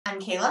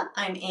Kayla.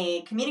 I'm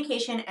a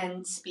communication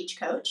and speech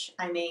coach.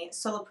 I'm a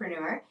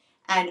solopreneur,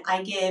 and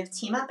I give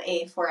TeamUp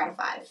a 4 out of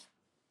 5.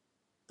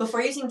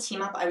 Before using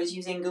TeamUp, I was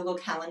using Google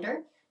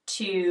Calendar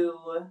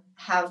to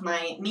have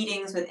my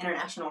meetings with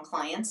international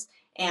clients,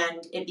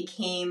 and it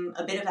became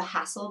a bit of a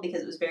hassle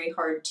because it was very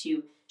hard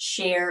to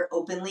share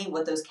openly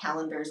what those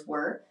calendars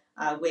were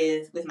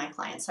with my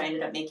clients. So I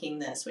ended up making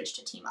the switch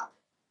to TeamUp.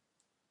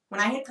 When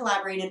I had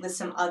collaborated with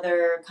some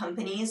other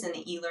companies in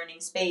the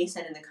e-learning space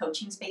and in the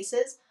coaching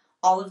spaces,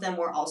 all of them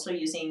were also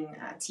using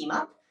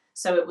TeamUp.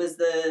 So it was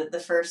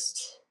the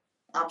first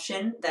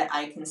option that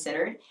I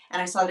considered.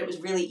 And I saw that it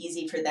was really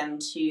easy for them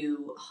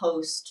to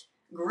host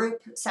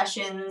group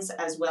sessions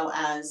as well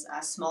as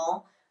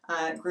small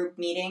group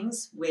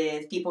meetings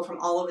with people from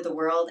all over the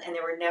world. And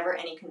there were never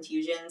any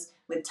confusions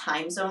with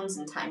time zones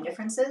and time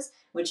differences,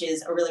 which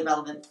is a really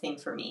relevant thing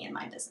for me in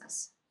my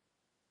business.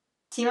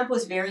 TeamUp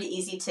was very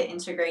easy to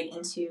integrate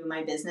into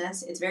my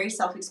business. It's very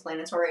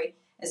self-explanatory.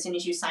 As soon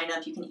as you sign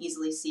up, you can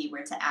easily see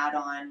where to add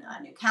on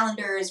new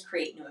calendars,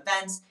 create new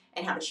events,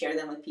 and how to share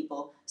them with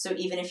people. So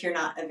even if you're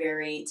not a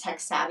very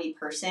tech-savvy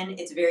person,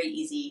 it's very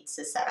easy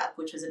to set up,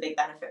 which was a big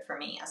benefit for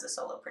me as a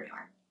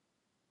solopreneur.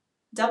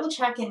 Double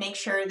check and make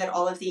sure that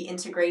all of the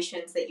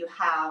integrations that you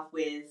have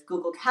with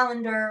Google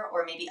Calendar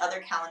or maybe other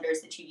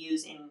calendars that you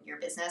use in your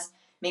business,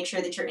 make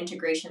sure that your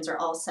integrations are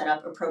all set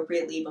up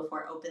appropriately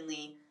before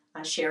openly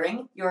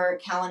sharing your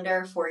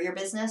calendar for your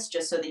business,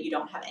 just so that you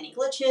don't have any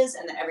glitches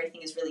and that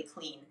everything is really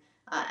clean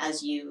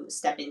as you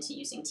step into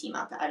using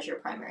TeamUp as your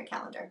primary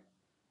calendar.